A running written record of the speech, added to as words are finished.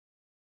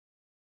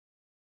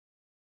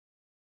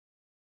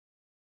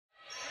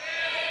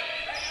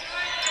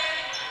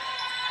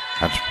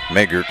That's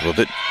Megert with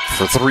it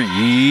for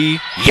three.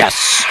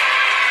 Yes!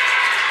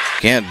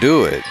 Can't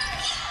do it.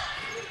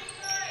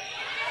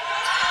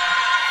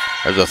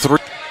 There's a three.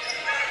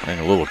 And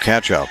a little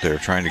catch out there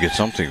trying to get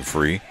something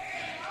free.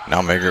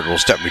 Now Megert will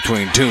step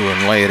between two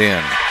and lay it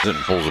in. Then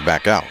pulls it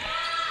back out.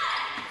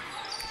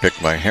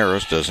 Picked by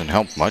Harris, doesn't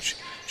help much.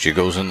 She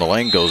goes in the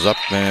lane, goes up,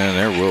 and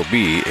there will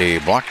be a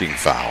blocking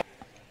foul.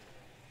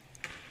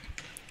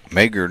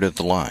 Megert at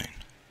the line.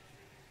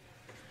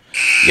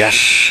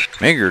 Yes!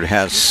 Megert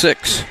has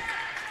 6,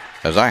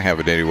 as I have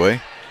it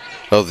anyway,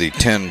 of the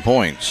 10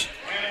 points.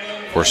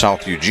 For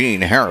South Eugene,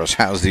 Harris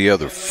has the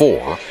other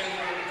 4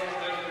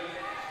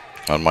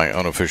 on my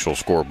unofficial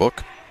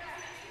scorebook.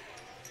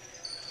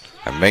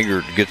 And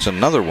Megert gets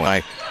another one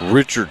by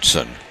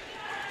Richardson.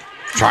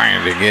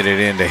 Trying to get it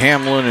into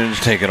Hamlin, and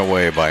it's taken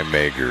away by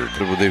Megert.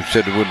 They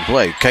said it wouldn't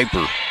play.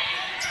 Kuiper.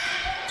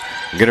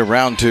 Get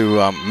around to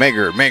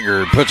Megert.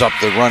 Megert puts up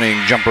the running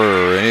jumper,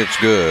 and it's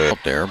good. Up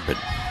there, but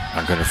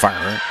not going to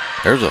fire it.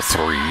 There's a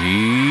 3.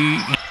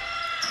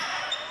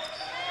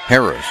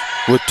 Harris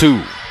with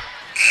 2.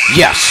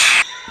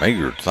 Yes!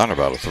 Megert thought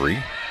about a 3.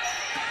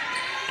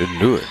 Didn't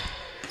do it.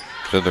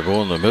 Said they're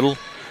going in the middle.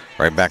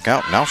 Right back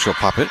out. Now she'll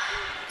pop it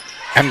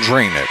and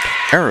drain it.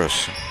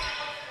 Harris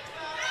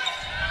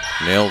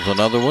nails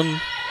another one.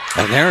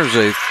 And there's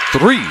a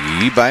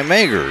 3 by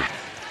Megert.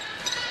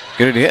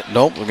 Get it hit?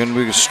 Nope, they're going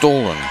to be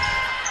stolen.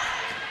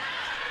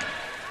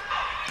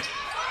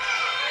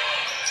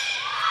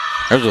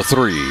 There's a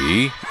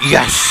 3.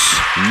 Yes!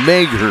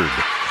 Megert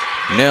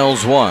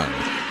nails one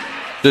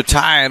to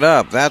tie it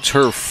up. That's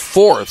her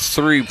 4th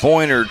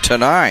three-pointer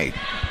tonight.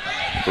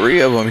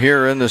 3 of them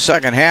here in the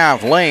second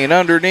half. Lane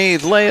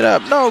underneath, lay it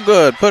up. No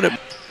good. Put it.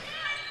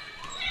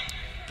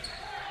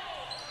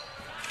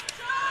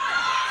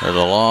 There's a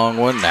long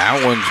one.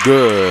 That one's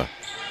good.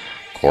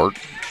 Court.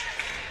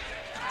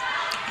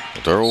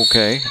 But they're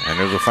okay. And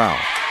there's a foul.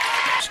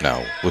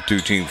 Now with 2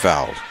 team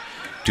fouls.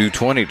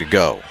 2:20 to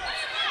go.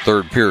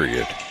 3rd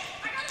period.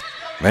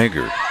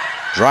 Megert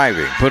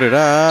driving. Put it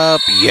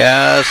up.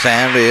 Yes,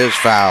 and is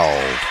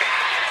fouled.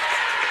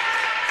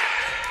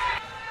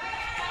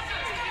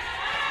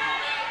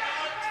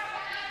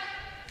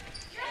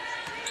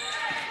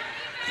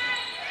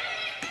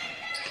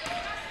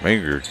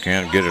 Megert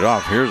can't get it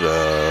off. Here's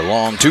a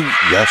long 2.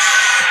 Yes.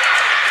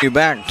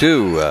 Back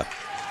to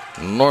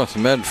North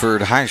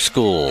Medford High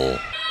School.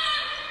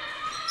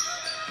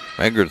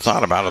 Megert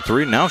thought about a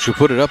 3. Now she'll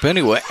put it up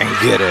anyway and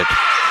get it.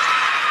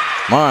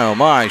 My, oh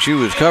my, she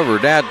was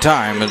covered that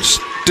time and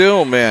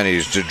still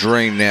managed to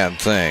drain that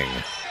thing.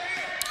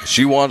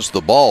 She wants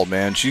the ball,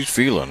 man. She's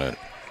feeling it.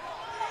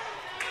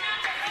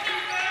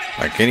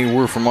 Like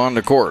anywhere from on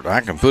the court,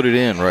 I can put it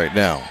in right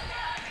now.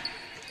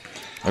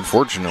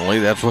 Unfortunately,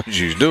 that's what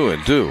she's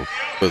doing, too,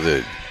 with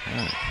it.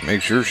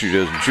 Make sure she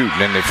doesn't shoot.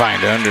 And then they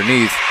find it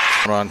underneath.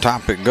 On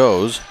top it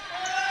goes.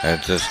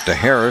 That's just to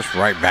Harris,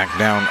 right back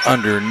down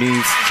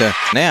underneath the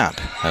net.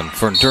 And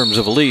for in terms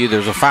of a lead,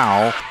 there's a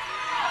foul.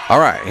 All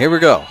right, here we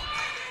go.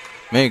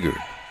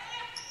 Megert.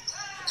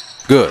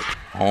 Good.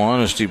 In all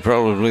honesty,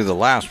 probably the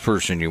last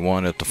person you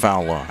want at the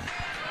foul line.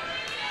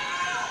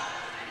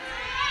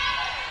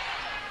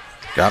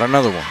 Got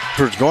another one.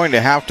 It's going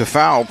to have to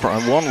foul,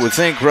 one would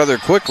think, rather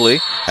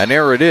quickly, and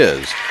there it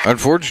is.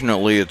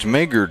 Unfortunately, it's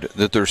Megert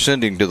that they're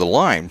sending to the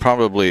line.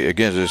 Probably,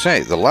 again, as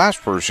I say, the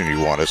last person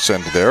you want to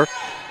send there.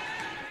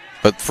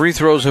 But free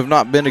throws have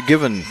not been a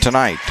given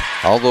tonight.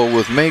 Although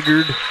with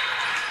Megert,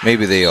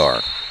 maybe they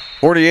are.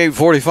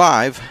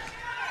 48-45.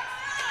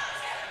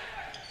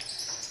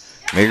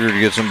 Megert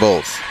gets them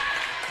both.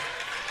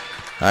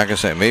 Like I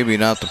say, maybe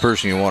not the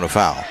person you want to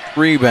foul.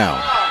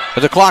 Rebound.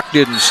 But the clock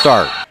didn't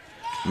start.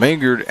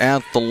 Megert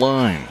at the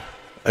line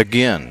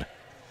again.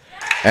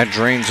 And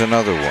drains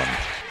another one.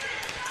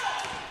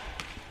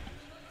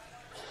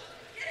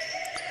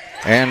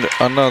 And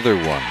another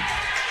one.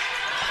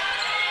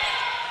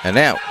 And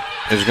that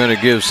is going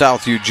to give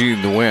South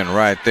Eugene the win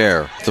right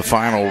there. The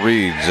final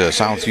reads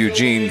South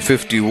Eugene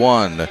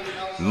 51,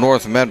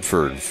 North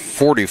Medford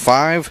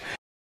 45.